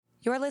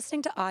You're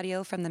listening to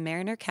audio from the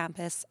Mariner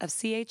campus of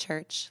CA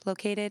Church,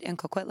 located in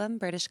Coquitlam,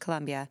 British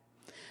Columbia.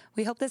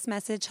 We hope this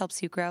message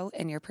helps you grow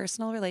in your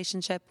personal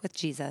relationship with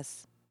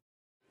Jesus.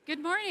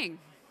 Good morning.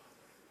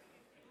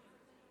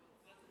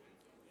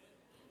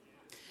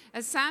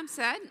 As Sam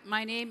said,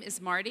 my name is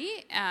Marty.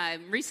 I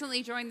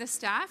recently joined the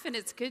staff, and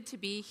it's good to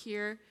be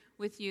here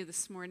with you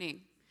this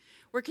morning.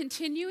 We're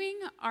continuing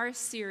our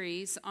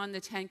series on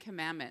the Ten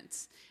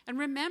Commandments. And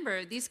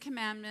remember, these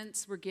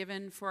commandments were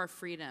given for our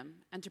freedom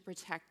and to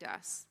protect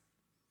us.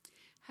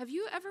 Have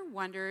you ever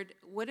wondered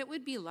what it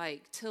would be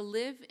like to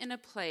live in a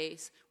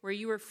place where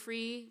you were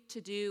free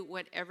to do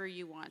whatever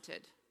you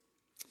wanted?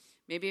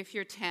 Maybe if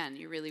you're 10,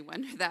 you really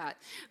wonder that.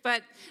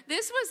 But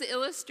this was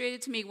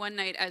illustrated to me one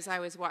night as I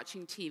was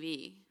watching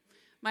TV.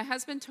 My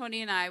husband,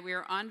 Tony, and I, we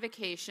were on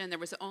vacation. There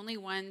was only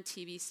one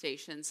TV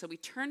station, so we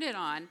turned it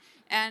on,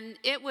 and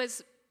it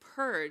was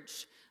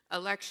Purge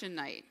election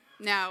night.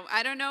 Now,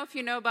 I don't know if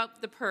you know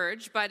about The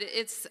Purge, but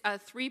it's a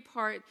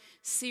 3-part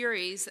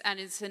series, and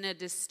it's in a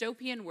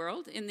dystopian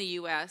world in the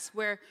U.S.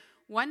 where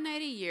one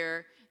night a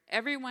year,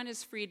 everyone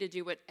is free to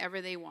do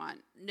whatever they want.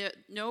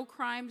 No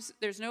crimes,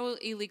 there's no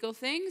illegal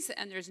things,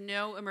 and there's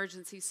no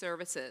emergency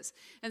services.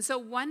 And so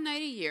one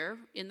night a year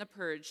in The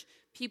Purge,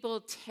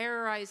 people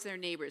terrorize their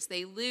neighbors.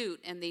 They loot,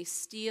 and they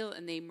steal,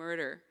 and they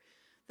murder.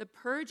 The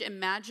Purge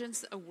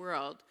imagines a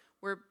world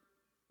where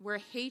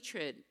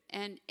hatred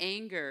and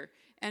anger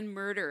and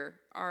murder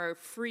are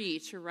free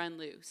to run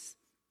loose.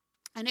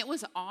 And it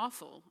was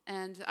awful,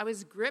 and I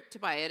was gripped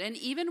by it. And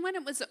even when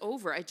it was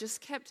over, I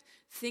just kept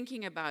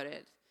thinking about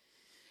it.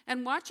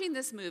 And watching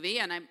this movie,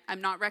 and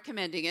I'm not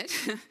recommending it,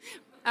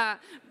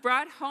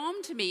 brought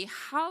home to me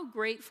how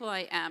grateful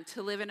I am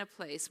to live in a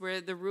place where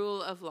the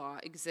rule of law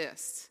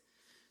exists.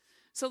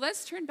 So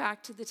let's turn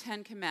back to the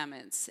Ten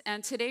Commandments.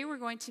 And today we're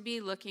going to be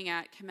looking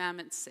at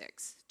Commandment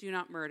 6, do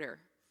not murder.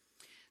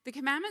 The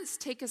commandments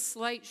take a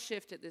slight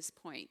shift at this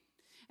point,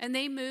 and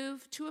they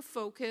move to a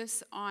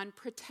focus on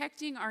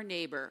protecting our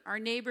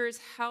neighbor's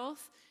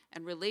health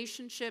and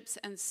relationships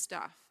and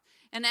stuff.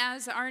 And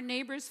as our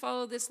neighbors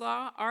follow this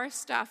law, our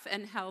stuff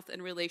and health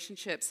and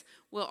relationships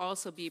will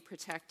also be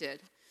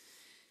protected.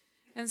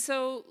 And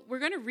so we're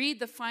going to read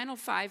the final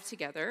 5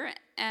 together,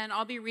 and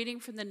I'll be reading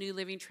from the New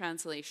Living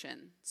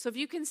Translation. So if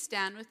you can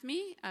stand with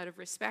me out of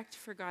respect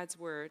for God's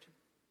word.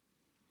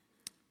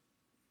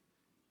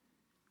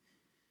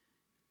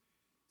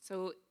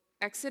 So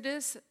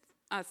Exodus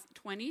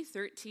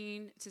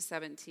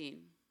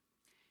 20:13-17.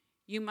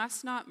 You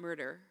must not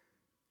murder.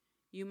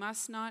 You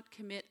must not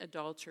commit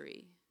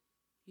adultery.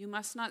 You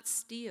must not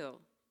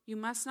steal. You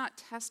must not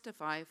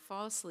testify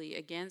falsely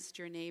against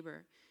your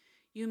neighbor.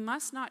 You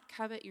must not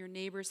covet your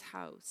neighbor's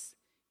house.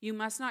 You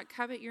must not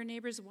covet your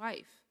neighbor's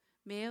wife,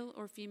 male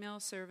or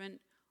female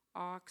servant,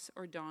 ox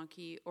or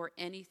donkey, or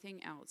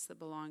anything else that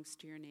belongs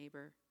to your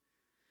neighbor.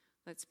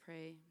 Let's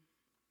pray.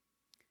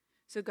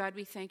 So God,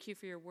 we thank you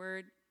for your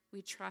word.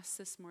 We trust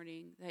this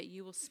morning that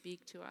you will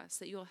speak to us,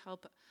 that you will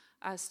help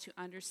us to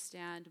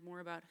understand more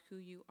about who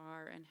you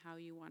are and how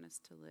you want us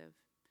to live.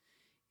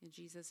 In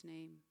Jesus'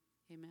 name,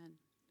 amen.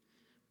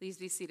 Please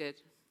be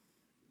seated.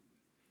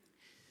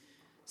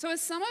 So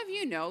as some of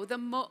you know,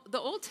 the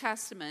Old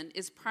Testament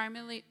is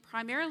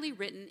primarily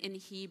written in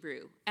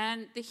Hebrew.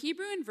 And the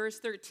Hebrew in verse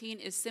 13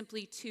 is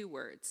simply 2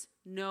 words,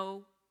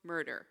 no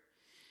murder.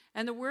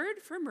 And the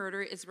word for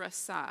murder is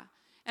rasa.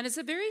 And it's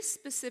a very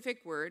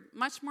specific word,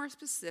 much more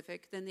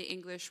specific than the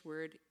English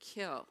word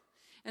kill.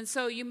 And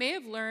so you may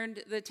have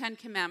learned the 10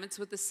 Commandments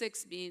with the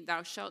 6 being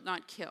thou shalt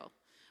not kill.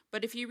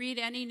 But if you read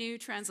any new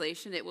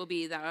translation, it will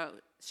be thou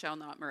shalt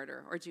not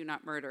murder or do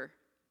not murder.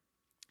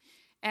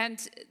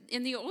 And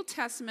in the Old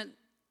Testament,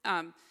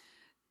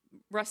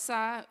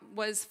 rasa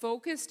was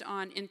focused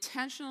on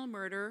intentional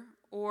murder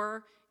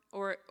or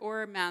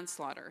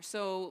manslaughter,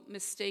 so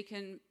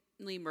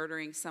mistakenly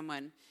murdering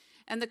someone.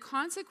 And the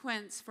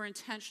consequence for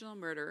intentional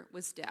murder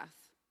was death.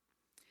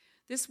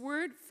 This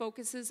word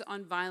focuses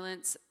on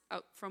violence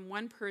from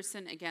one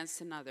person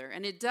against another,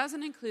 and it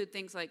doesn't include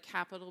things like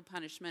capital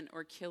punishment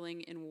or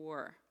killing in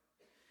war.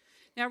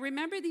 Now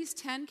remember, these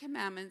 10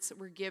 commandments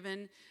were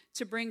given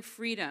to bring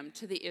freedom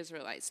to the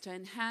Israelites, to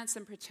enhance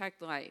and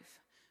protect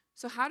life.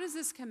 So how does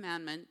this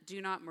commandment,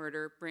 do not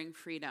murder, bring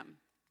freedom?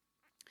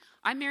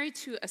 I'm married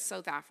to a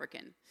South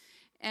African,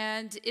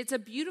 and it's a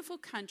beautiful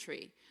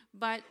country,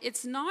 but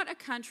it's not a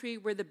country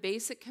where the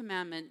basic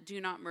commandment,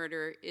 do not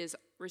murder, is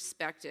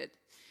respected.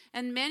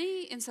 And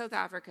many in South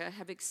Africa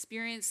have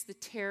experienced the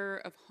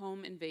terror of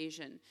home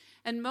invasion.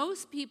 And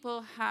most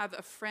people have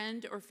a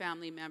friend or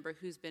family member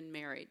who's been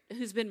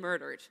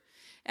murdered.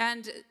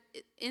 And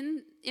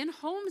in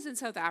homes in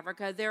South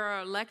Africa, there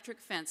are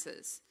electric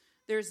fences.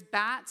 There's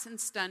bats and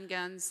stun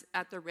guns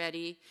at the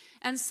ready.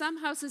 And some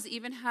houses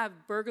even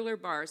have burglar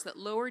bars that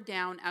lower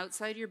down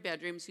outside your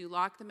bedrooms. You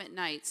lock them at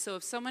night. So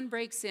if someone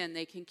breaks in,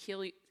 they can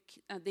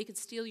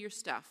steal your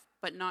stuff,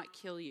 but not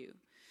kill you.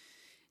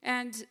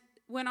 And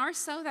when our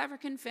South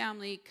African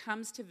family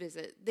comes to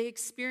visit, they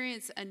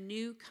experience a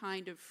new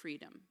kind of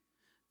freedom.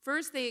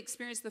 First, they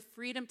experienced the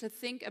freedom to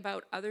think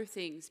about other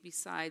things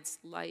besides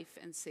life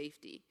and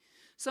safety.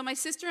 So my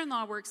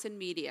sister-in-law works in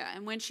media,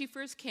 and when she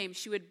first came,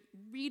 she would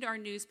read our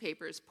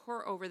newspapers,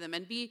 pore over them,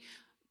 and be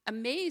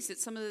amazed at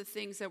some of the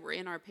things that were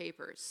in our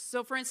papers.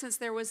 So, for instance,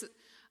 there was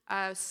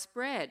a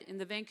spread in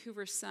the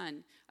Vancouver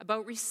Sun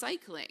about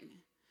recycling.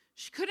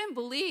 She couldn't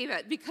believe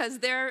it because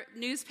their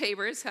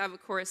newspapers have,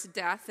 of course,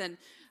 death and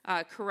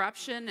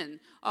corruption and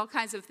all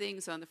kinds of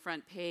things on the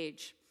front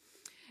page.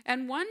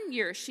 And one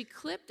year, she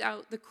clipped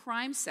out the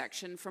crime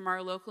section from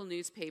our local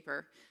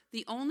newspaper.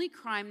 The only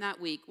crime that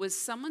week was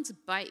someone's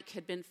bike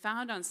had been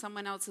found on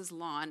someone else's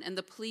lawn, and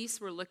the police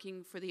were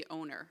looking for the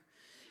owner.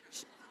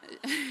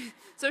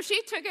 So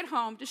she took it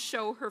home to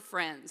show her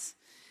friends.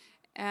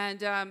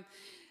 And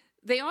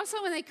they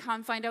also, when they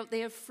come, find out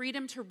they have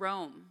freedom to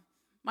roam.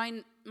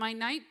 My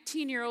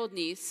 19-year-old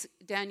niece,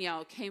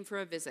 Danielle, came for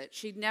a visit.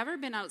 She'd never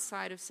been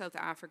outside of South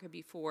Africa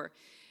before.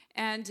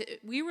 And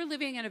we were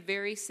living in a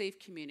very safe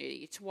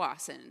community,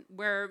 Tsawwassen,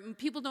 where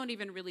people don't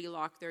even really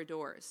lock their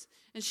doors.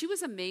 And she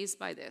was amazed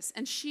by this.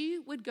 And she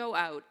would go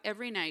out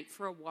every night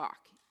for a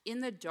walk in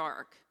the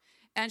dark.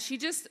 And she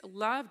just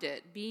loved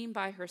it, being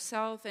by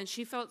herself, and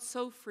she felt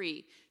so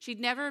free. She'd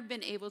never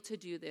been able to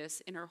do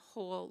this in her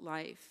whole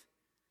life.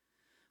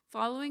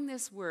 Following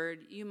this word,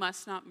 you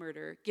must not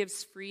murder,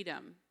 gives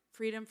freedom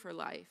for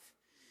life.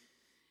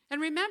 And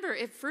remember,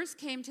 it first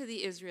came to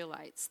the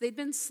Israelites. They'd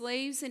been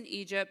slaves in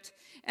Egypt,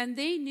 and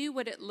they knew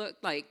what it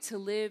looked like to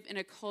live in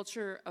a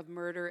culture of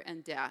murder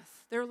and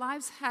death. Their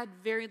lives had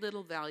very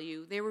little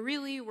value. They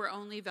were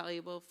only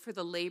valuable for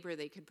the labor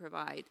they could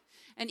provide.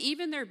 And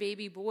even their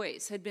baby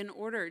boys had been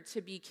ordered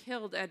to be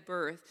killed at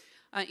birth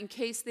in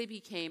case they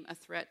became a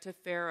threat to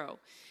Pharaoh.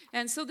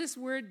 And so this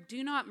word,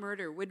 do not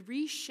murder, would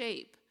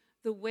reshape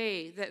the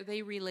way that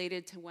they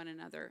related to one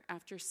another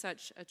after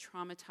such a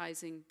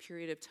traumatizing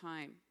period of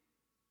time.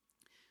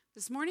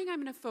 This morning, I'm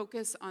going to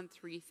focus on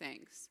three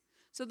things.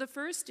 So the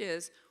first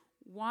is,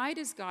 why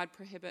does God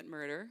prohibit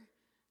murder?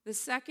 The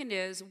second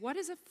is, what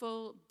is a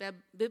full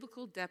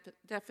biblical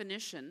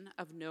definition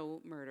of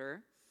no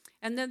murder?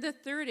 And then the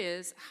third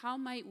is, how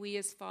might we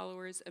as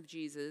followers of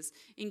Jesus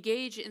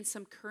engage in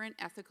some current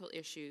ethical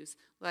issues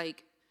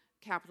like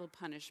capital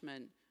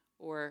punishment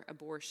or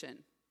abortion?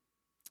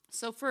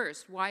 So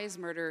first, why is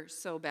murder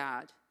so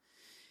bad?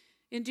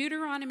 In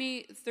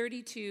Deuteronomy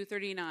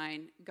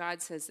 32:39,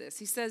 God says this.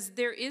 He says,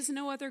 there is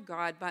no other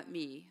God but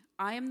me.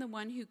 I am the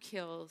one who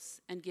kills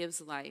and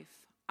gives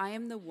life. I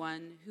am the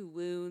one who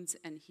wounds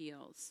and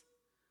heals.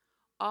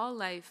 All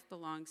life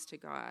belongs to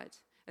God,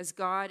 as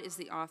God is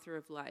the author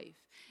of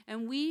life.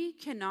 And we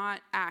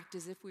cannot act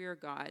as if we are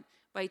God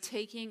by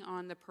taking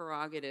on the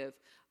prerogative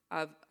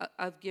of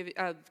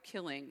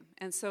killing.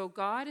 And so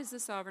God is the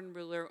sovereign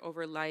ruler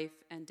over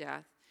life and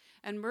death.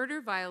 And murder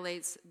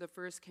violates the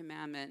first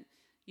commandment.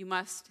 You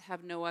must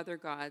have no other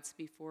gods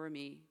before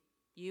me.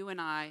 You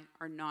and I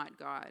are not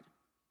God.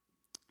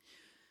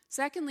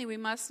 Secondly, we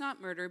must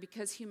not murder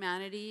because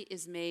humanity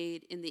is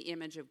made in the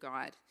image of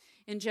God.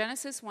 In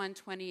Genesis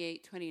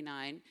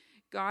 1:28-29,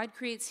 God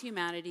creates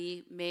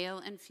humanity, male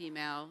and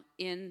female,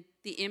 in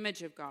the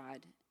image of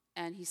God.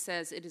 And he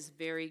says it is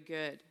very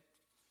good.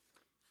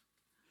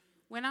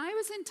 When I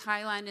was in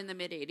Thailand in the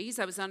mid-'80s,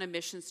 I was on a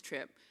missions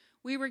trip.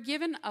 We were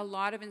given a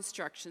lot of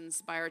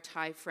instructions by our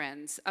Thai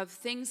friends of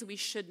things we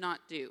should not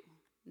do,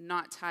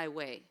 not Thai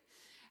way.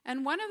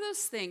 And one of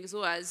those things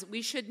was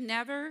we should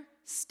never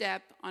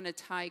step on a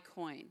Thai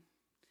coin.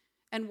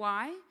 And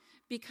why?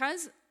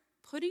 Because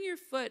putting your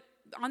foot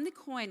on the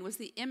coin was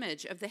the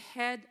image of the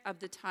head of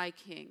the Thai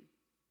king.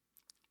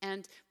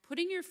 And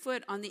putting your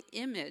foot on the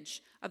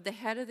image of the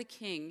head of the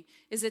king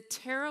is a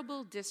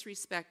terrible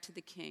disrespect to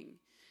the king.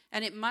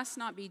 And it must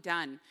not be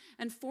done.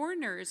 And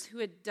foreigners who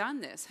had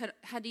done this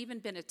had even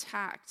been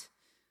attacked.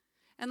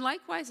 And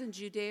likewise in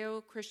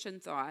Judeo-Christian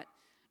thought,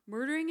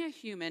 murdering a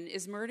human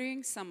is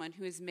murdering someone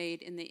who is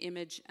made in the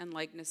image and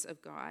likeness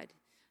of God.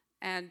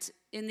 And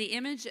in the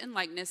image and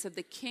likeness of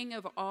the King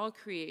of all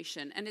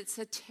creation. And it's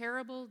a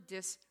terrible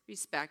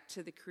disrespect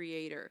to the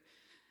Creator.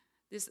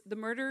 The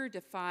murderer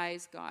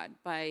defies God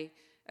by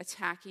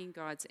attacking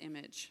God's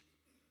image.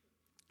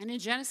 And in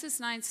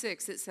Genesis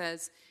 9:6, it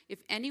says,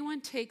 if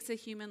anyone takes a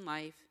human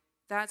life,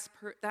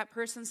 that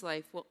person's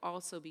life will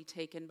also be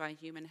taken by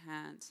human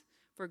hands.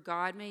 For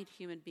God made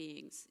human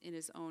beings in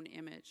his own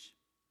image.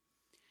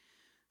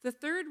 The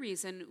third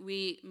reason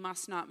we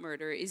must not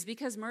murder is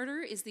because murder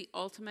is the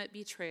ultimate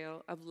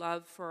betrayal of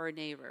love for our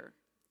neighbor.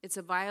 It's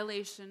a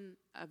violation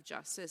of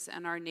justice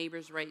and our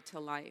neighbor's right to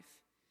life.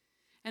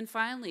 And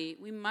finally,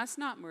 we must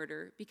not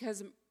murder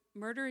because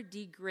murder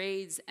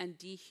degrades and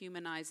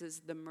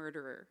dehumanizes the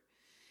murderer.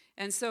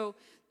 And so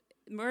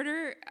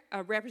murder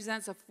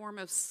represents a form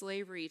of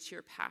slavery to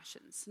your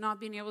passions,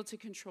 not being able to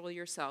control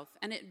yourself.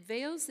 And it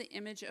veils the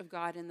image of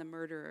God in the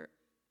murderer.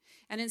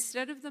 And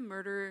instead of the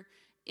murderer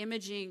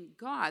imaging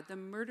God, the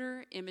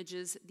murderer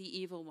images the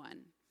evil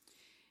one.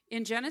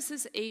 In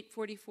Genesis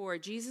 8:44,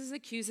 Jesus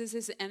accuses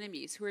his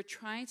enemies who are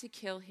trying to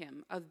kill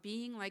him of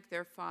being like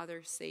their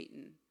father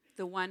Satan,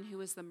 the one who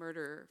was the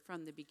murderer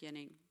from the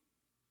beginning.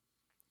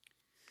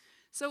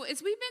 So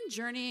as we've been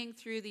journeying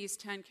through these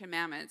 10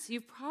 commandments,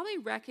 you've probably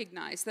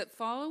recognized that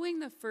following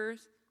the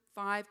first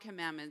 5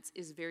 commandments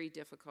is very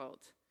difficult.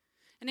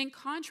 And in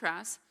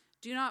contrast,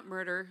 do not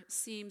murder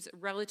seems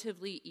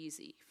relatively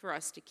easy for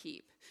us to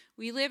keep.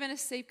 We live in a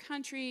safe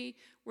country.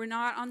 We're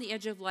not on the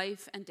edge of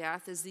life and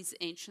death as these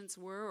ancients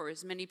were, or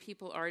as many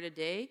people are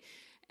today.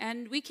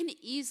 And we can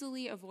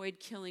easily avoid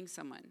killing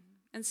someone.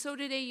 And so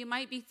today you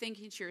might be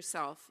thinking to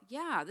yourself,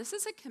 yeah, this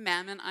is a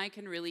commandment I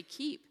can really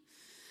keep.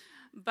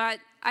 But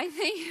I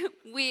think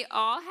we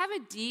all have a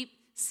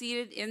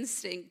deep-seated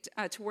instinct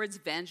towards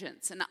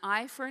vengeance, an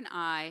eye for an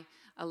eye,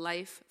 a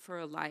life for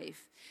a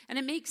life. And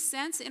it makes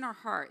sense in our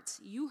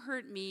hearts. You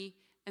hurt me,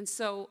 and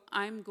so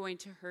I'm going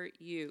to hurt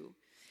you.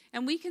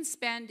 And we can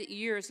spend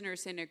years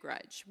nursing a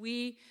grudge.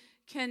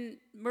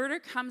 Murder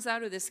comes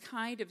out of this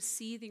kind of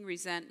seething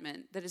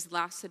resentment that has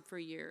lasted for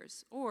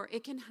years. Or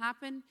it can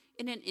happen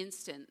in an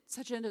instant,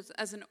 such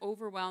as an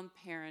overwhelmed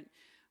parent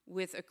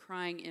with a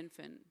crying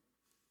infant.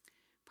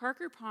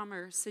 Parker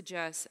Palmer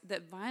suggests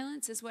that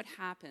violence is what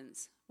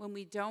happens when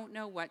we don't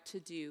know what to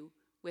do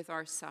with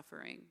our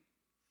suffering.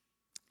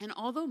 And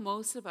although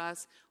most of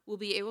us will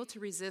be able to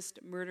resist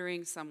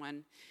murdering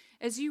someone,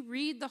 as you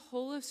read the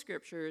whole of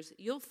Scriptures,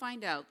 you'll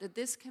find out that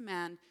this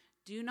command,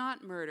 do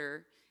not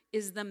murder,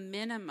 is the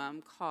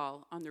minimum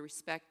call on the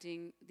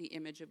respecting the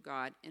image of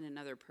God in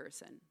another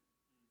person.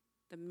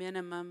 The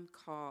minimum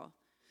call.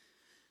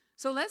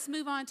 So let's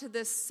move on to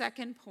this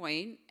second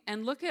point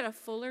and look at a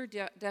fuller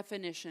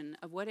definition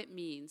of what it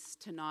means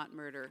to not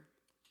murder.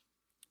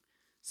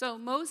 So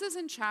Moses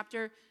in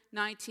chapter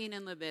 19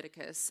 in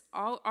Leviticus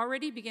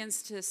already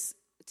begins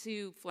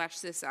to flesh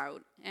this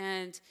out.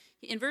 And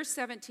in verse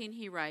 17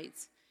 he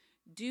writes,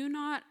 do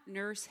not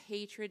nurse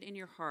hatred in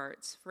your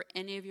hearts for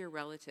any of your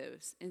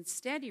relatives.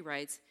 Instead, he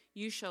writes,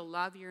 you shall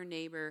love your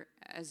neighbor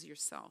as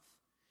yourself.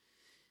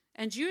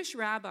 And Jewish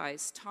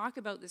rabbis talk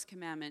about this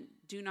commandment,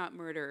 do not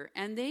murder,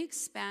 and they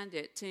expand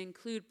it to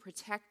include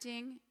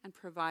protecting and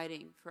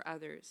providing for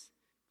others.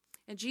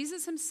 And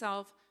Jesus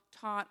himself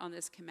taught on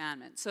this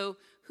commandment. So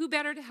who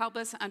better to help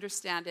us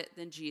understand it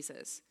than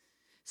Jesus?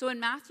 So in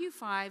Matthew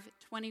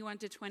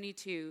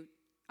 5:21-22,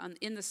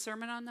 in the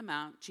Sermon on the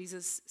Mount,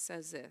 Jesus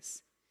says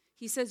this.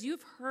 He says,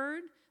 you've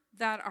heard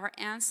that our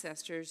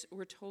ancestors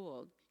were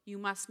told, you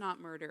must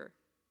not murder.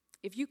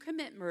 If you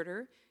commit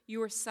murder,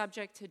 you are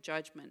subject to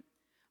judgment.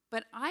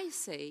 But I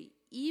say,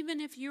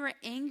 even if you are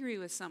angry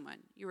with someone,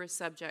 you are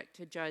subject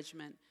to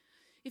judgment.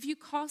 If you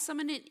call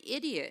someone an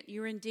idiot,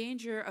 you are in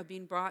danger of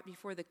being brought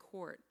before the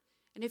court.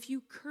 And if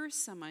you curse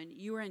someone,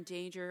 you are in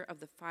danger of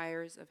the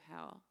fires of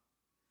hell.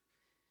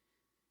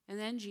 And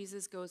then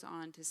Jesus goes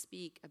on to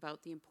speak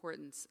about the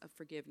importance of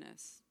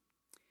forgiveness.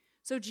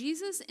 So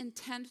Jesus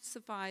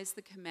intensifies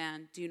the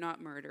command, do not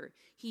murder.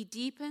 He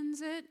deepens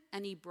it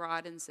and he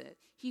broadens it.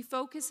 He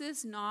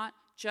focuses not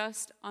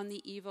just on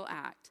the evil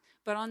act,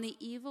 but on the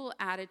evil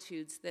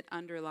attitudes that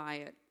underlie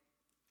it.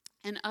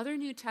 And other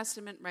New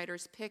Testament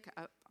writers pick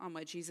up on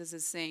what Jesus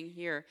is saying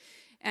here.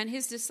 And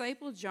his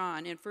disciple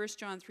John in 1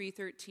 John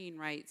 3:13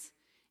 writes,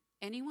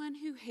 anyone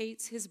who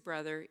hates his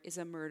brother is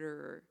a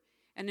murderer.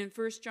 And in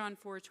 1 John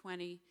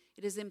 4:20,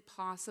 it is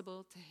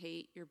impossible to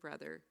hate your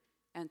brother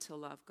and to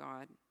love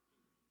God.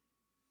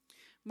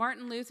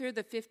 Martin Luther,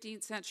 the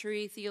 15th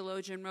century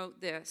theologian,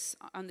 wrote this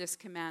on this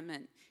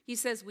commandment. He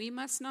says, we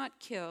must not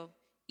kill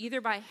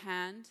either by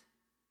hand,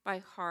 by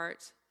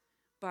heart,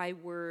 by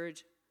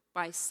word,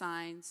 by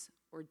signs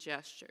or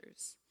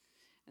gestures.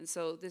 And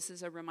so this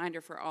is a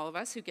reminder for all of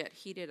us who get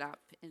heated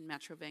up in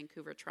Metro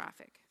Vancouver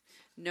traffic.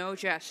 No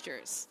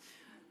gestures.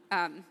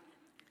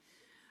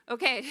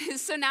 Okay,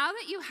 so now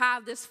that you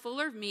have this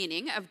fuller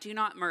meaning of do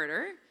not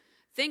murder,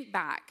 think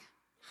back.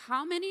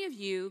 How many of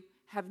you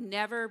have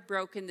never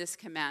broken this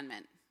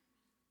commandment?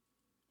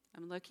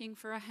 I'm looking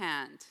for a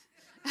hand.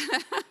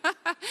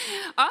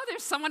 Oh,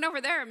 there's someone over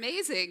there.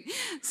 Amazing.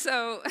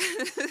 So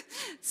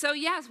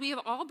yes, we have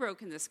all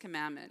broken this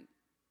commandment.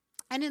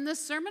 And in the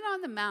Sermon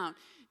on the Mount,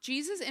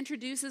 Jesus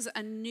introduces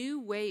a new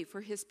way for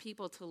his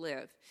people to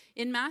live.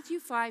 In Matthew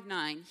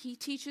 5:9, he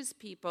teaches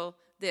people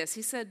this.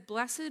 He said,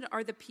 blessed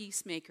are the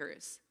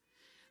peacemakers.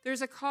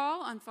 There's a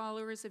call on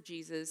followers of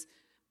Jesus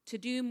to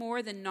do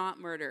more than not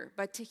murder,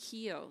 but to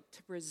heal,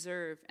 to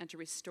preserve, and to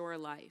restore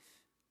life.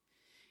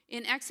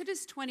 In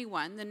Exodus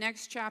 21, the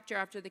next chapter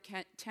after the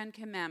 10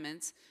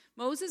 Commandments,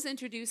 Moses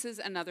introduces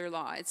another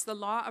law. It's the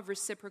law of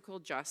reciprocal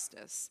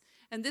justice.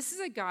 And this is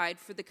a guide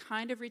for the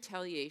kind of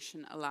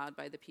retaliation allowed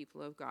by the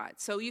people of God.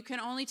 So you can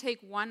only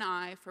take one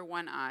eye for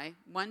one eye,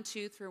 one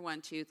tooth for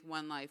one tooth,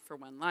 one life for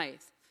one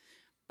life.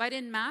 But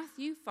in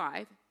Matthew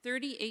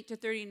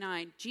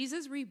 5:38-39,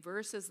 Jesus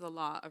reverses the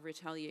law of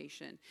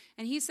retaliation.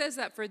 And he says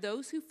that for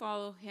those who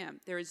follow him,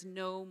 there is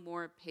no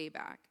more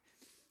payback.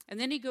 And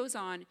then he goes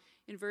on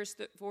in verse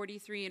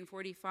 43 and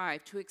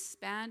 45 to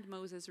expand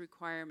Moses'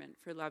 requirement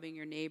for loving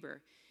your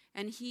neighbor.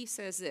 And he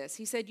says this.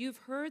 He said, you've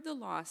heard the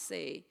law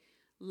say,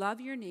 love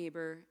your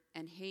neighbor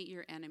and hate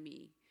your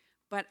enemy.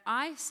 But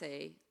I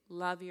say,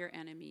 love your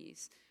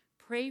enemies.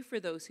 pray for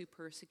those who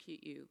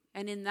persecute you,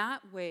 and in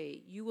that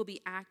way you will be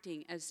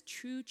acting as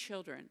true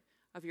children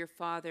of your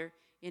Father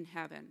in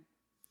heaven.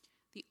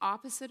 The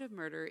opposite of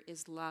murder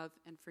is love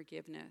and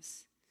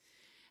forgiveness.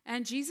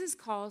 And Jesus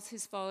calls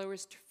his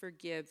followers to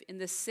forgive in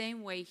the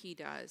same way he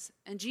does.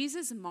 And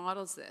Jesus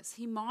models this.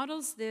 He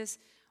models this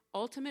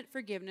ultimate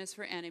forgiveness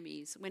for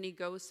enemies when he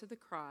goes to the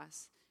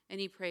cross and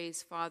he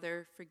prays,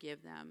 Father,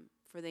 forgive them,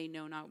 for they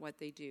know not what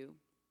they do.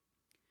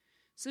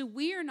 So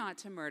we are not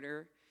to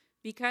murder,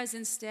 because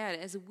instead,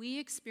 as we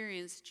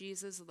experience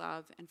Jesus'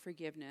 love and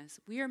forgiveness,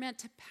 we are meant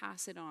to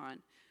pass it on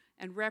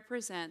and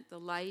represent the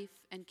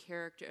life and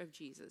character of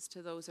Jesus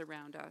to those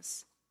around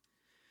us.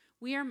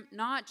 We are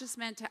not just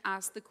meant to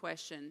ask the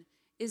question,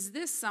 is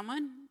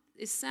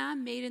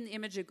Sam made in the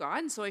image of God,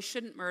 and so I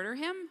shouldn't murder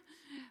him?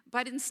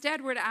 But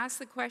instead, we're to ask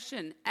the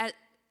question,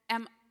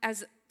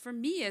 for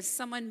me, as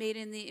someone made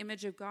in the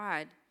image of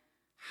God,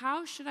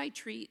 how should I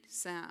treat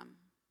Sam?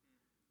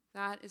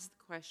 That is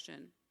the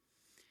question.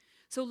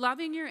 So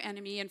loving your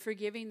enemy and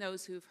forgiving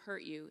those who've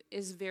hurt you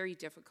is very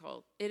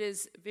difficult. It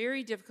is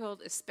very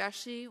difficult,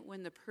 especially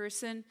when the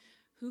person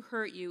who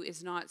hurt you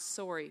is not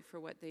sorry for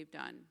what they've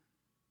done.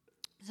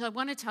 So I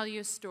want to tell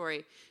you a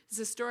story. It's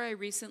a story I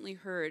recently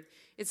heard.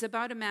 It's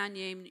about a man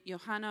named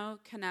Yohanna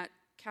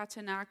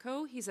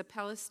Katanako. He's a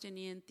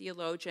Palestinian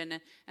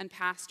theologian and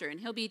pastor, and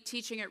he'll be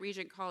teaching at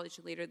Regent College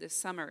later this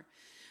summer.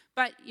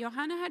 But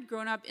Yohanna had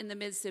grown up in the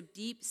midst of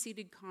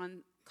deep-seated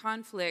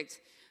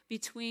conflict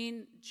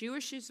between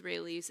Jewish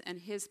Israelis and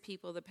his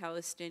people, the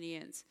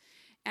Palestinians.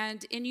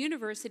 And in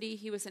university,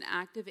 he was an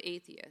active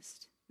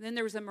atheist. Then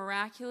there was a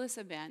miraculous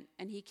event,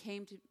 and he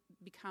came to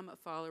become a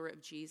follower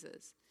of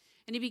Jesus.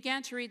 And he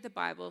began to read the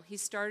Bible. He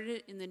started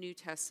it in the New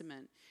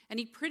Testament. And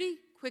he pretty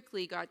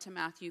quickly got to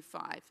Matthew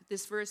 5,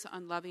 this verse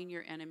on loving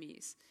your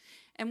enemies.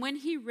 And when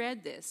he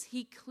read this,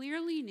 he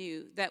clearly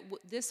knew that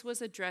this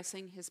was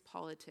addressing his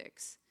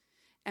politics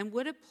and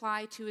would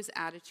apply to his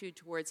attitude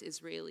towards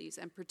Israelis,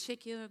 and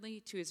particularly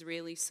to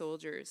Israeli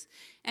soldiers.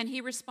 And he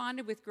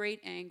responded with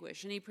great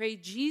anguish, and he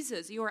prayed,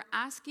 Jesus, you are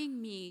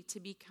asking me to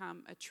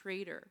become a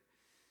traitor.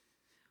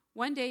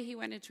 One day he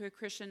went into a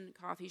Christian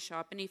coffee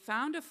shop, and he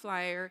found a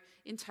flyer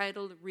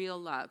entitled Real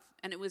Love,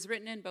 and it was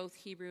written in both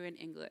Hebrew and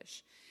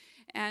English.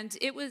 And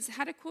it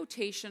had a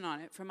quotation on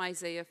it from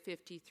Isaiah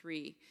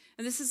 53.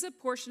 And this is a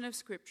portion of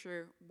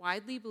Scripture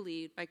widely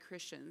believed by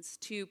Christians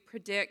to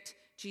predict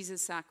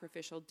Jesus'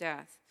 sacrificial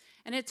death.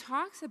 And it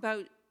talks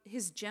about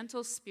his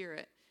gentle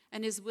spirit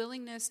and his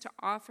willingness to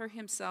offer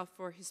himself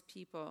for his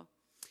people.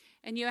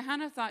 And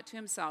Yohanna thought to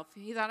himself,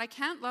 I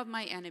can't love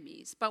my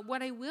enemies, but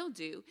what I will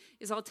do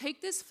is I'll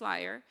take this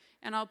flyer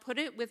and I'll put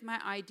it with my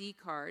ID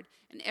card,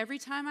 and every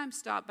time I'm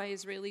stopped by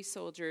Israeli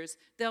soldiers,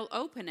 they'll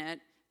open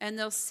it and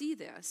they'll see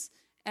this,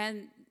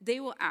 and they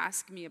will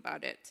ask me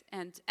about it.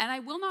 And I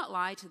will not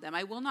lie to them.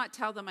 I will not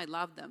tell them I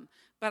love them,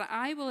 but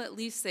I will at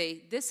least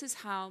say, this is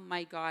how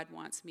my God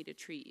wants me to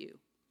treat you.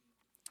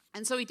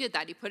 And so he did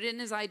that. He put it in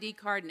his ID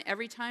card, and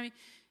every time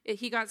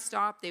he got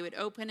stopped, they would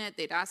open it,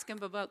 they'd ask him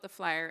about the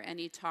flyer, and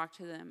he'd talk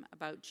to them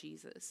about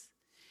Jesus.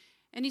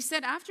 And he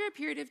said after a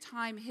period of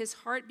time, his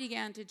heart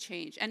began to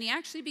change, and he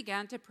actually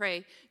began to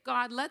pray,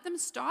 God, let them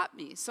stop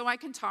me so I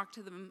can talk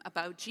to them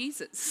about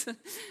Jesus.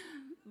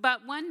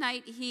 But one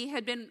night,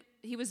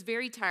 he was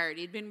very tired.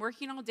 He'd been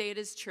working all day at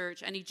his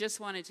church, and he just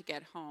wanted to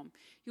get home.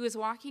 He was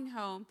walking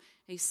home,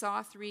 and he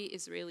saw 3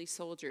 Israeli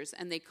soldiers,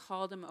 and they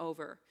called him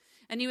over.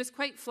 And he was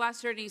quite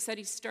flustered, and he said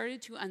he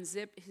started to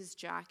unzip his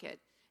jacket,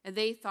 and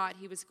they thought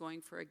he was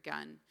going for a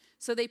gun.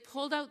 So they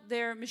pulled out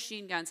their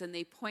machine guns, and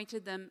they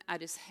pointed them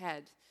at his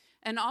head.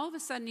 And all of a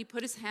sudden, he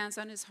put his hands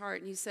on his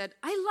heart, and he said,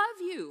 I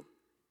love you.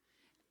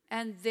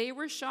 And they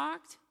were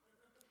shocked,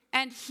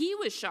 and he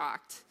was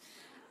shocked.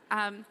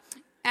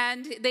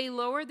 And they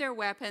lowered their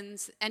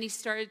weapons, and he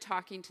started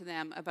talking to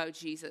them about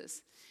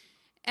Jesus.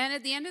 And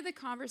at the end of the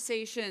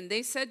conversation,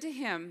 they said to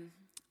him,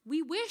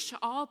 we wish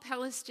all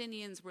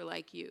Palestinians were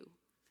like you.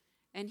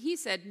 And he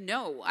said,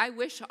 no, I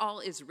wish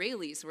all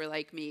Israelis were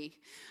like me.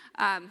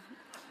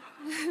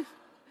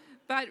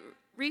 But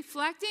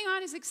reflecting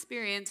on his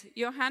experience,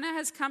 Yohanna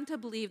has come to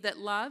believe that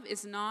love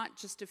is not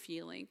just a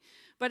feeling,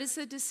 but it's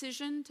a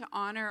decision to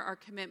honor our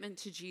commitment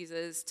to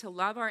Jesus, to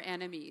love our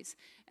enemies.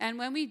 And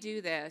when we do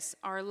this,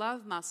 our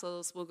love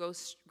muscles will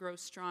grow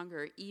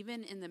stronger,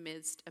 even in the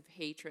midst of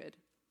hatred.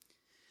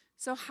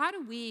 So how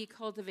do we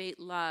cultivate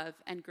love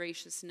and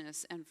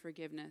graciousness and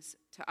forgiveness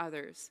to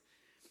others?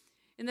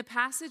 In the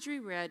passage we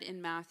read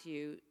in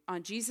Matthew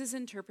on Jesus'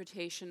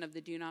 interpretation of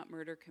the do not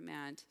murder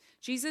command,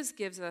 Jesus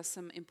gives us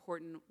some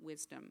important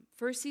wisdom.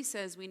 First, he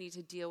says we need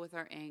to deal with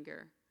our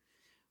anger.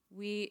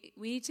 We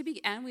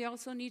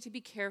also need to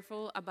be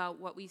careful about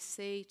what we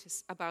say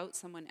about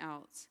someone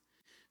else.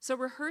 So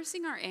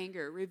rehearsing our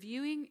anger,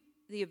 reviewing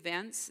the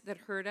events that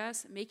hurt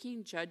us,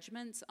 making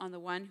judgments on the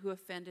one who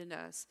offended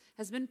us,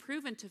 has been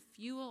proven to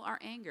fuel our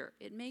anger.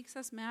 It makes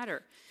us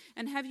madder.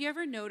 And have you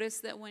ever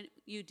noticed that when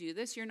you do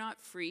this, you're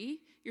not free?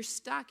 You're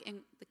stuck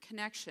in the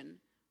connection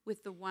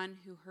with the one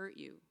who hurt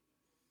you.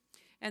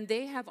 And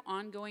they have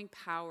ongoing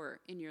power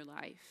in your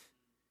life.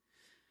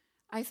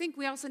 I think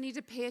we also need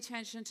to pay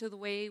attention to the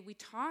way we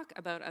talk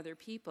about other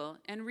people.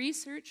 And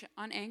research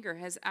on anger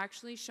has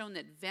actually shown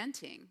that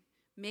venting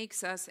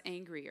makes us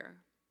angrier.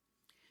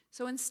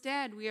 So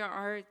instead, we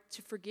are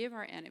to forgive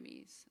our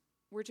enemies.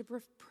 We're to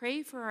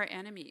pray for our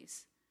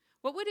enemies.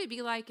 What would it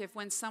be like if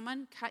when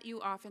someone cut you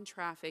off in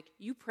traffic,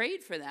 you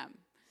prayed for them?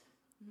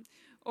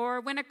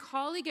 Or when a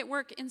colleague at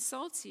work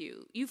insults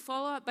you, you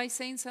follow up by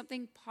saying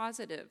something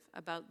positive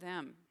about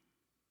them.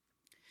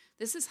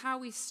 This is how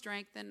we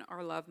strengthen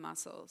our love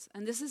muscles.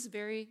 And this is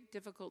very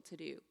difficult to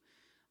do.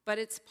 But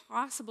it's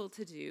possible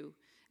to do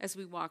as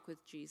we walk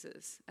with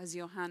Jesus, as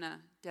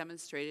Johanna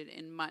demonstrated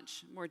in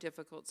much more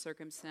difficult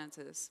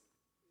circumstances.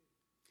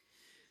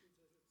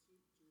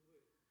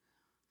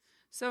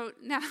 So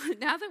now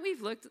that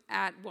we've looked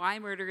at why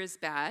murder is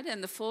bad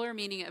and the fuller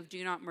meaning of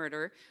do not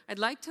murder, I'd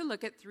like to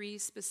look at 3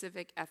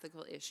 specific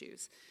ethical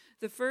issues.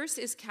 The first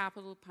is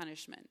capital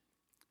punishment.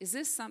 Is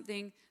this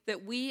something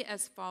that we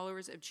as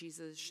followers of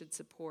Jesus should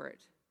support?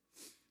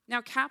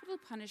 Now, capital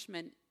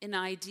punishment, in an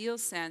ideal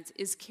sense,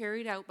 is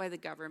carried out by the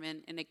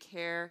government in a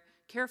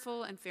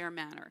careful and fair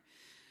manner.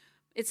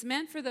 It's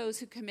meant for those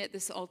who commit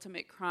this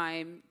ultimate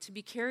crime to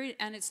be carried,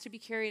 and it's to be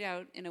carried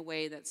out in a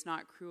way that's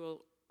not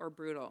cruel or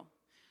brutal.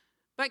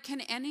 But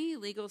can any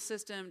legal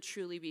system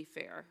truly be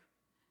fair?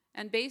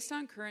 And based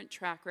on current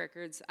track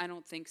records, I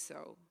don't think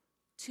so.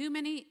 Too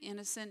many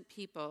innocent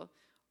people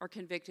are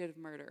convicted of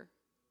murder.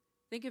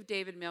 Think of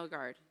David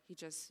Milgaard. He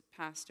just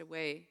passed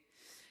away.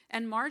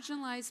 And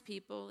marginalized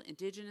people,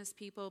 indigenous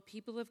people,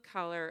 people of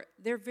color,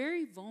 they're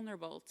very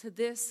vulnerable to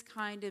this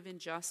kind of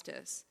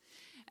injustice.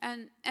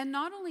 And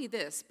not only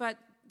this, but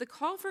the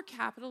call for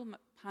capital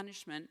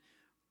punishment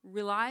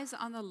relies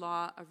on the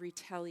law of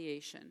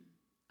retaliation,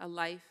 a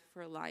life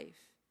for a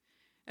life.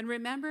 And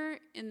remember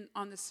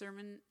on the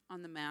Sermon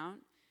on the Mount,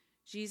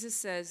 Jesus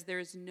says there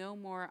is no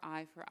more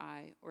eye for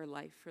eye or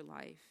life for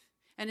life.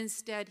 And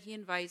instead, he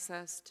invites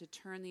us to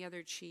turn the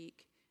other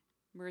cheek,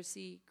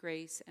 mercy,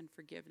 grace, and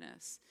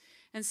forgiveness.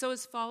 And so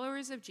as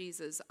followers of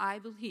Jesus, I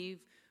believe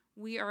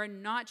we are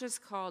not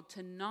just called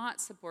to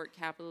not support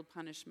capital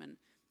punishment,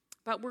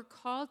 but we're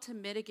called to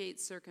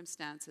mitigate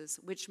circumstances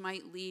which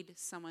might lead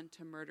someone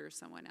to murder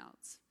someone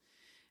else.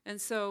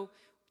 And so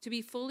to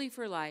be fully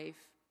for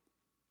life,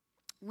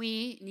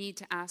 we need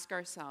to ask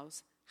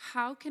ourselves,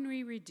 how can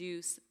we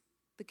reduce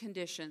the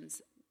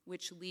conditions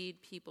which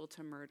lead people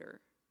to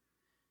murder?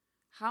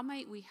 How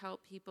might we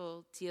help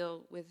people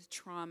deal with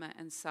trauma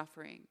and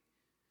suffering?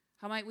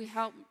 How might we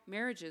help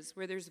marriages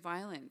where there's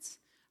violence?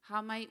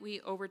 How might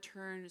we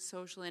overturn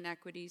social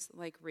inequities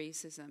like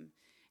racism?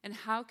 And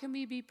how can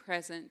we be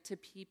present to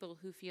people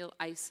who feel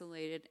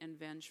isolated and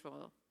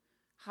vengeful?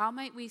 How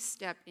might we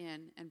step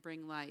in and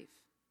bring life?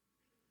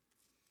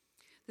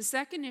 The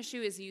second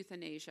issue is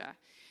euthanasia.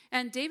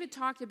 And David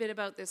talked a bit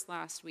about this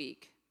last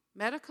week.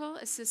 Medical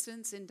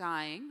assistance in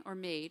dying, or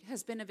MAID,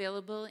 has been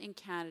available in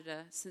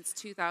Canada since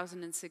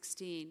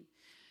 2016.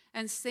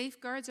 And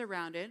safeguards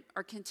around it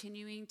are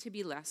continuing to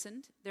be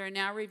lessened. They're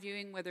now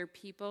reviewing whether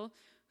people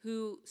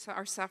who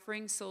are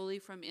suffering solely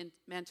from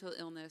mental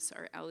illness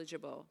are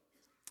eligible.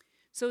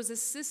 So is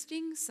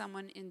assisting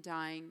someone in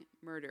dying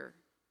murder?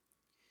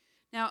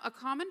 Now, a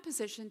common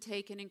position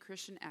taken in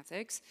Christian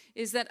ethics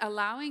is that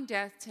allowing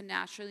death to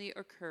naturally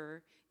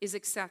occur is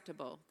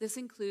acceptable. This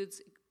includes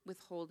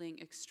withholding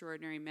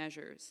extraordinary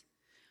measures.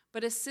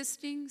 But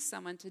assisting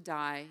someone to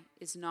die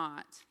is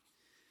not.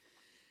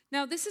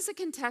 Now, this is a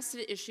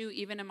contested issue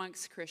even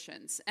amongst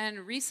Christians. And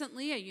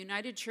recently, a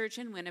United Church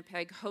in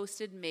Winnipeg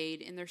hosted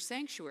MAID in their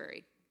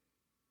sanctuary.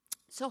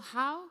 So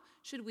how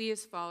should we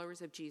as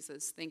followers of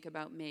Jesus think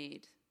about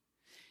MAID?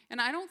 And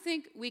I don't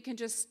think we can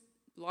just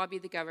lobby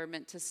the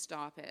government to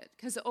stop it,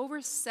 because over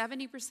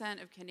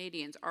 70% of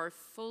Canadians are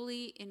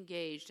fully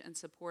engaged and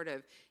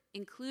supportive,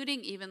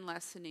 including even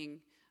lessening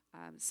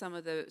some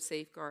of the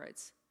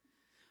safeguards.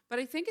 But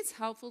I think it's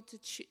helpful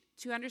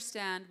to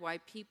understand why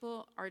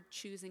people are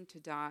choosing to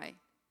die.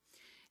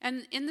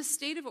 And in the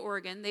state of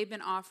Oregon, they've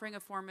been offering a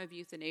form of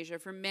euthanasia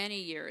for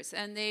many years,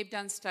 and they've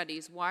done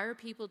studies. Why are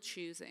people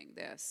choosing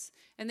this?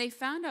 And they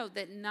found out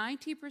that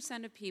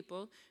 90% of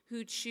people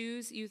who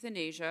choose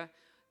euthanasia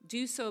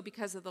do so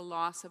because of the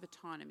loss of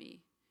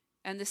autonomy.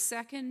 And the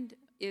second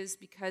is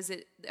because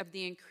of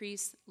the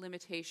increased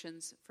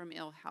limitations from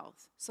ill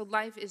health. So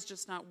life is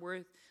just not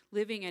worth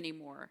living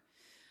anymore.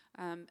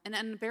 And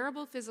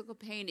unbearable physical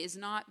pain is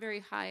not very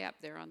high up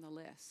there on the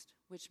list,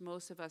 which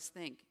most of us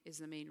think is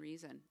the main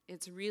reason.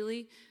 It's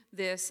really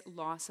this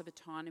loss of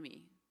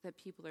autonomy that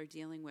people are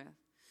dealing with.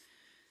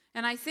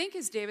 And I think,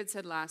 as David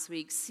said last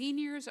week,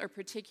 seniors are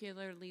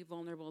particularly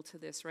vulnerable to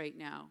this right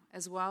now,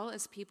 as well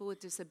as people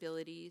with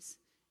disabilities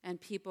and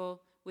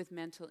people with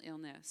mental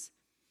illness.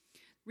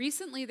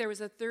 Recently, there was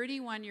a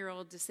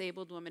 31-year-old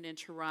disabled woman in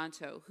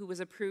Toronto who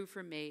was approved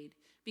for MAID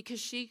because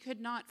she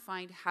could not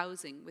find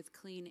housing with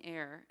clean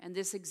air, and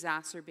this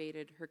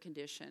exacerbated her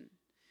condition.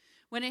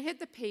 When it hit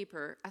the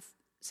paper,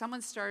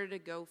 someone started a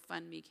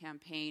GoFundMe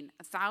campaign.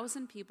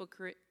 1,000 people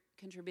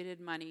contributed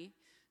money.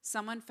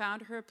 Someone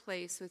found her a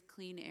place with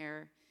clean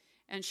air,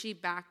 and she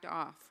backed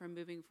off from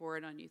moving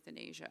forward on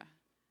euthanasia.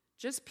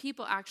 Just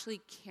people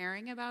actually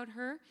caring about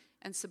her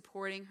and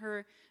supporting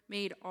her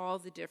made all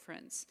the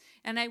difference.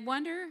 And I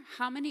wonder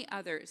how many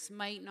others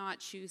might not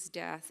choose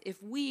death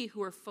if we,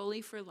 who are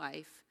fully for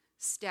life,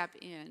 step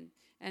in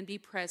and be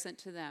present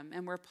to them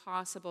and, where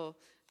possible,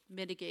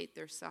 mitigate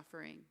their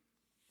suffering.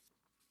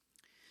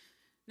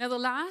 Now, the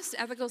last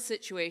ethical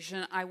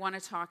situation I want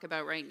to talk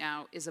about right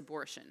now is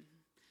abortion,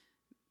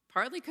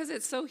 partly because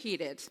it's so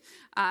heated.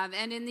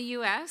 And in the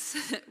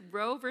U.S.,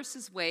 Roe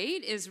versus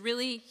Wade is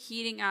really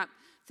heating up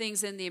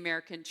things in the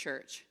American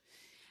church.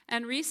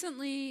 And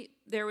recently,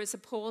 there was a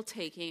poll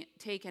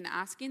taken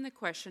asking the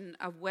question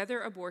of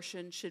whether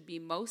abortion should be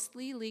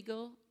mostly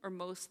legal or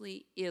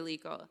mostly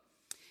illegal.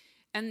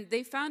 And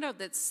they found out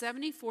that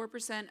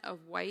 74%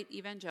 of white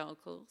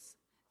evangelicals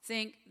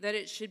think that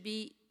it should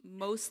be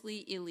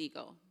mostly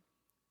illegal.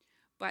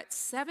 But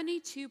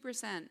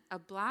 72%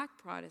 of black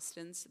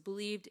Protestants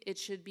believed it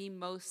should be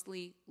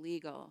mostly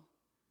legal.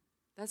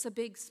 That's a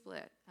big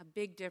split, a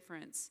big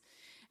difference.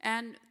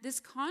 And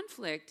this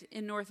conflict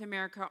in North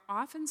America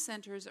often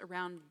centers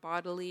around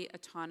bodily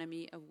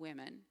autonomy of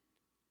women.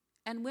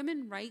 And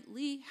women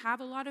rightly have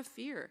a lot of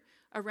fear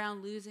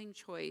around losing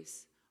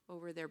choice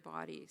over their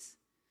bodies.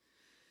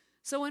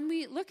 So when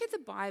we look at the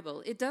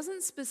Bible, it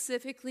doesn't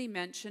specifically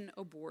mention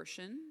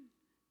abortion,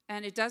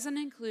 and it doesn't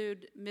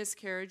include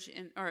miscarriage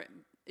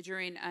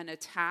during an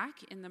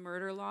attack in the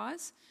murder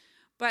laws,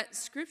 but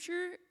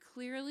Scripture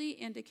clearly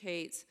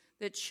indicates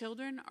that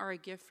children are a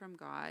gift from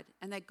God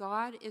and that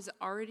God is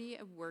already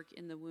at work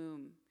in the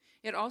womb.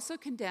 It also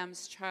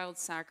condemns child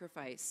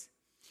sacrifice.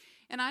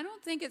 And I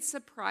don't think it's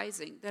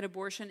surprising that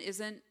abortion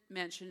isn't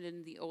mentioned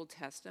in the Old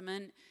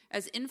Testament,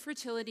 as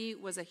infertility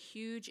was a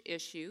huge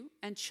issue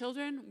and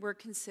children were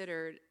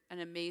considered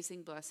an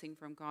amazing blessing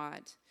from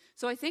God.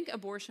 So I think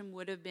abortion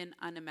would have been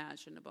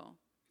unimaginable.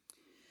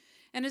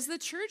 And as the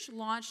church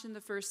launched in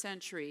the first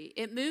century,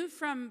 it moved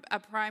from a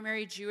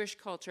primary Jewish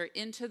culture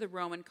into the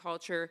Roman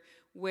culture,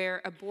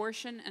 where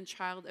abortion and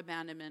child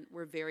abandonment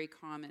were very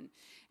common.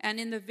 And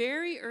in the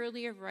very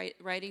early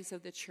writings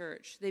of the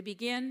church, they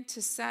begin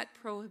to set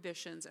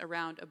prohibitions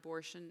around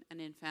abortion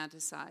and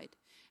infanticide.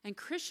 And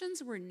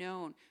Christians were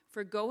known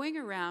for going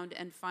around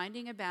and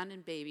finding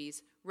abandoned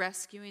babies,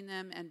 rescuing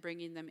them, and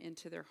bringing them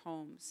into their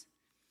homes.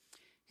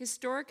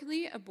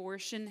 Historically,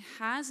 abortion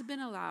has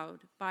been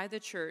allowed by the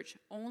church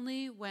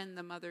only when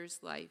the mother's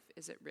life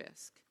is at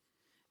risk.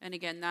 And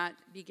again, that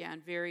began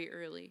very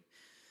early.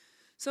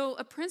 So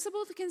a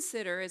principle to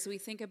consider as we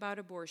think about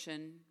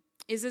abortion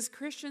is, as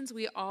Christians,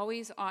 we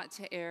always ought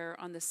to err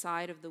on the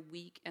side of the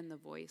weak and the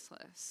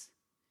voiceless.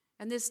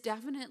 And this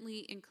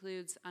definitely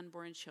includes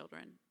unborn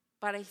children,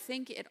 but I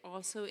think it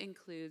also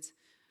includes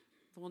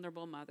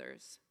vulnerable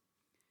mothers.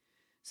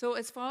 So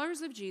as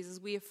followers of Jesus,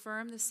 we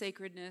affirm the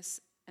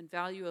sacredness and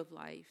value of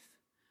life,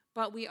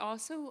 but we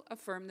also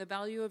affirm the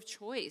value of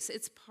choice.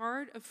 It's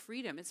part of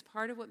freedom. It's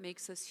part of what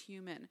makes us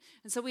human.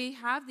 And so we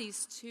have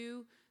these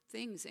two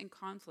things in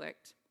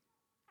conflict.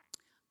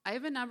 I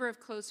have a number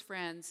of close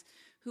friends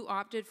who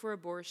opted for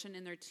abortion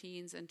in their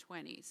teens and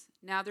 20s.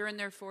 Now they're in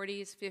their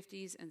 40s,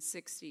 50s, and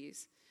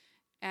 60s,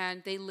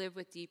 and they live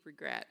with deep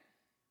regret.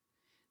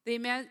 They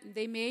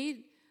made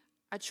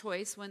a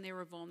choice when they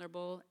were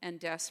vulnerable and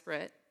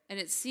desperate, and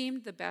it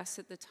seemed the best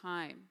at the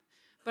time.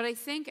 But I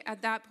think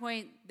at that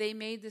point, they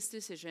made this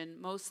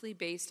decision mostly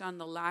based on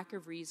the lack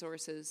of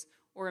resources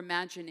or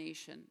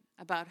imagination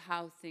about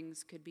how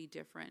things could be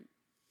different.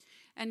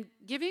 And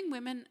giving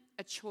women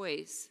a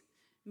choice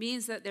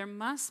means that there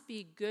must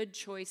be good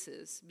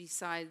choices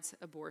besides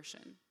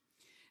abortion.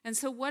 And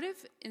so what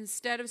if,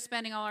 instead of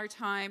spending all our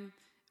time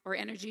or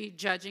energy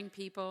judging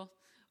people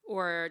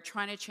or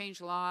trying to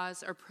change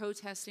laws or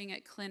protesting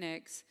at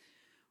clinics,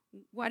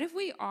 what if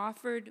we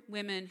offered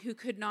women who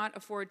could not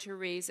afford to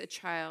raise a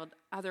child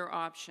other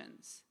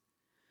options?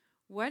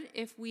 What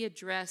if we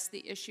addressed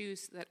the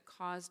issues that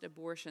caused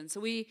abortion? So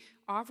we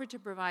offered to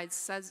provide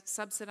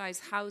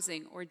subsidized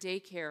housing or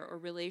daycare or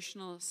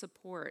relational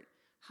support.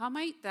 How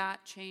might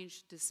that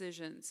change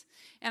decisions?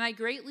 And I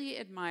greatly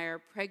admire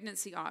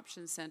pregnancy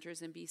option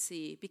centers in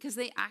BC because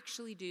they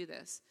actually do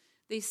this.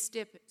 They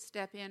step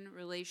in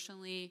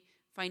relationally,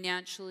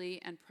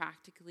 financially, and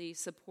practically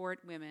support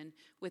women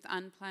with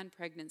unplanned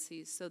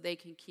pregnancies so they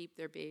can keep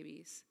their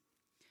babies.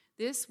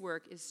 This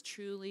work is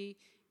truly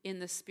in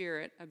the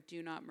spirit of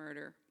do not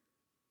murder.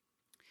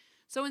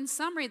 So in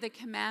summary, the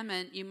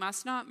commandment, you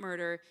must not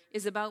murder,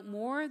 is about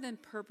more than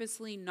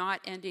purposely not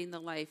ending the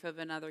life of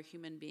another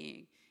human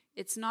being.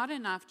 It's not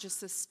enough just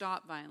to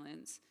stop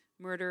violence,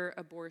 murder,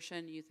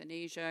 abortion,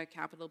 euthanasia,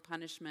 capital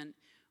punishment.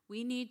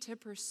 We need to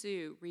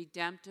pursue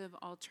redemptive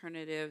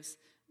alternatives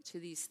to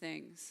these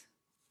things.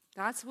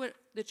 That's what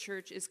the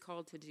church is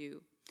called to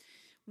do.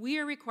 We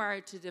are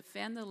required to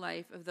defend the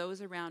life of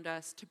those around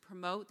us, to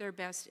promote their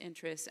best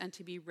interests, and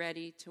to be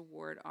ready to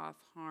ward off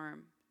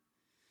harm.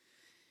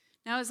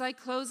 Now, as I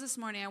close this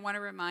morning, I want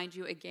to remind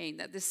you again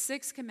that the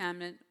sixth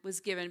commandment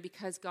was given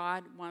because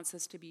God wants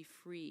us to be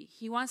free.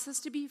 He wants us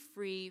to be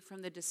free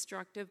from the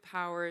destructive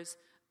powers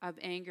of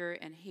anger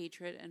and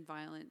hatred and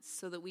violence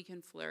so that we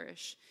can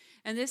flourish.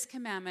 And this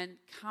commandment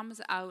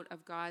comes out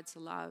of God's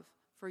love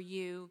for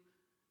you,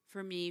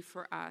 for me,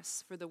 for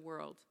us, for the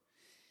world.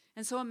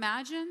 And so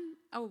imagine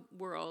a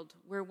world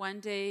where one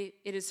day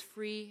it is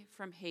free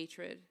from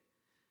hatred.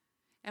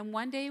 And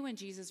one day when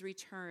Jesus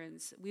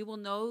returns, we will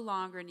no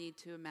longer need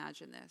to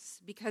imagine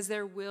this because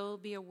there will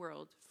be a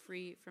world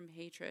free from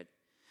hatred.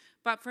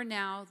 But for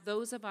now,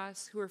 those of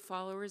us who are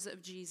followers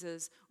of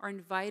Jesus are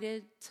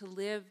invited to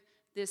live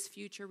this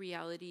future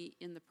reality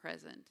in the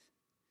present.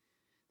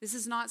 This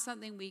is not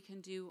something we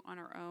can do on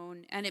our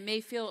own, and it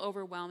may feel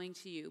overwhelming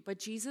to you, but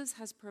Jesus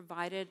has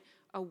provided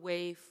a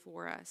way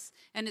for us,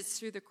 and it's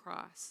through the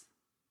cross.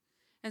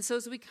 And so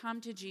as we come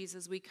to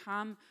Jesus, we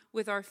come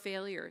with our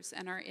failures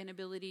and our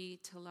inability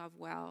to love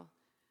well.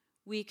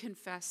 We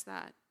confess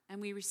that,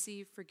 and we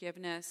receive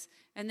forgiveness,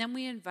 and then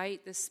we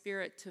invite the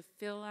Spirit to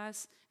fill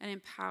us and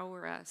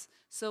empower us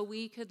so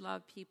we could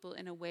love people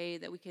in a way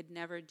that we could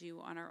never do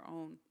on our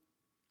own.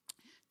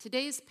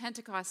 Today is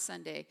Pentecost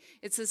Sunday.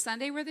 It's a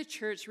Sunday where the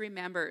church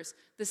remembers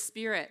the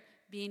Spirit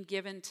being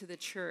given to the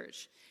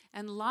church.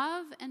 And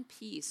love and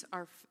peace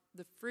are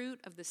the fruit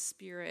of the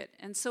Spirit.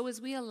 And so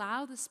as we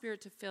allow the Spirit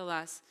to fill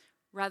us,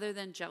 rather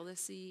than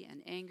jealousy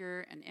and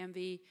anger and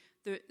envy,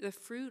 the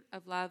fruit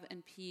of love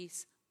and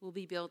peace will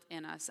be built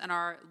in us, and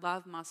our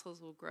love muscles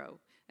will grow,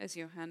 as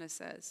Johanna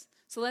says.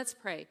 So let's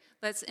pray.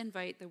 Let's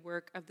invite the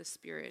work of the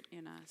Spirit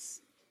in us.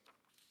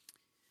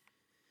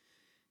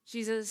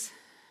 Jesus,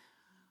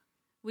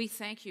 we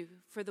thank you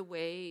for the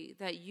way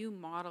that you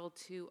model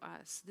to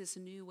us this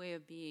new way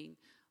of being.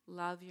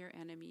 Love your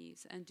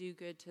enemies and do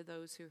good to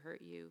those who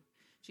hurt you.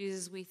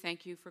 Jesus, we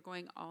thank you for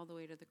going all the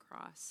way to the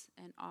cross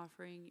and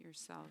offering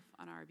yourself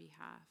on our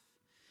behalf,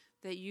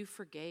 that you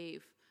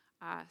forgave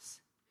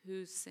us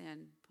whose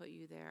sin put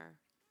you there.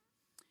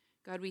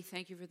 God, we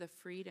thank you for the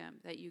freedom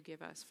that you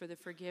give us, for the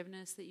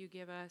forgiveness that you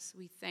give us.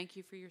 We thank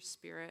you for your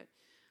Spirit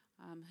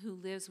who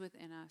lives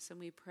within us, and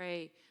we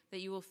pray that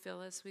you will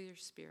fill us with your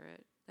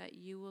Spirit, that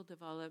you will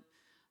develop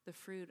the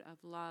fruit of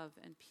love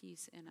and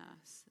peace in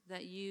us,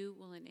 that you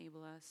will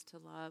enable us to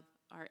love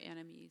our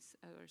enemies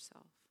as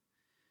ourselves.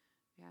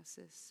 We ask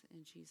this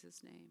in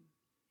Jesus' name.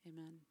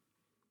 Amen.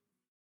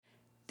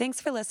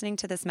 Thanks for listening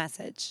to this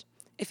message.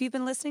 If you've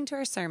been listening to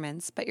our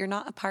sermons, but you're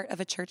not a part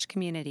of a church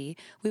community,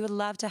 we would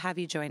love to have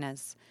you join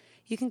us.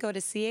 You can go to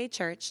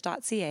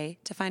cachurch.ca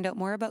to find out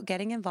more about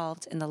getting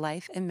involved in the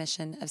life and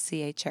mission of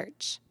CA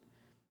Church.